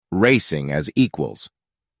racing as equals.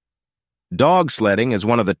 Dog sledding is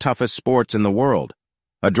one of the toughest sports in the world.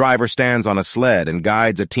 A driver stands on a sled and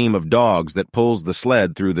guides a team of dogs that pulls the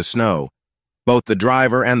sled through the snow. Both the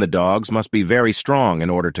driver and the dogs must be very strong in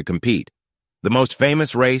order to compete. The most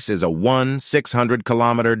famous race is a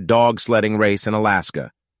 600-kilometer dog sledding race in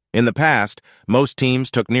Alaska. In the past, most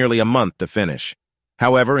teams took nearly a month to finish.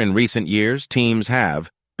 However, in recent years, teams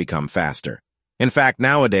have become faster. In fact,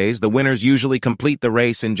 nowadays, the winners usually complete the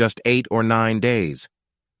race in just 8 or 9 days.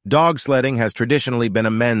 Dog sledding has traditionally been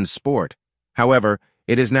a men's sport. However,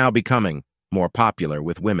 it is now becoming more popular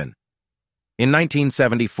with women. In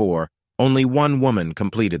 1974, only one woman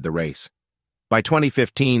completed the race. By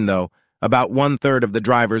 2015, though, about 1/3 of the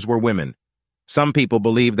drivers were women. Some people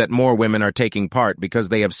believe that more women are taking part because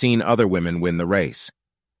they have seen other women win the race.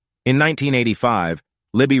 In 1985,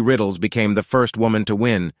 Libby Riddles became the first woman to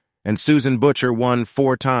win, and Susan Butcher won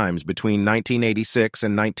 4 times between 1986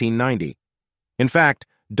 and 1990. In fact,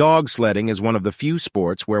 dog sledding is one of the few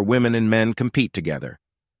sports where women and men compete together.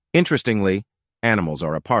 Interestingly, animals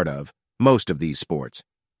are a part of most of these sports.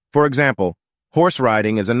 For example, horse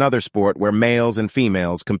riding is another sport where males and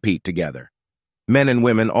females compete together. Men and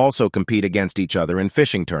women also compete against each other in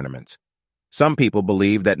fishing tournaments. Some people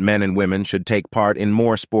believe that men and women should take part in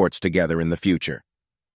more sports together in the future.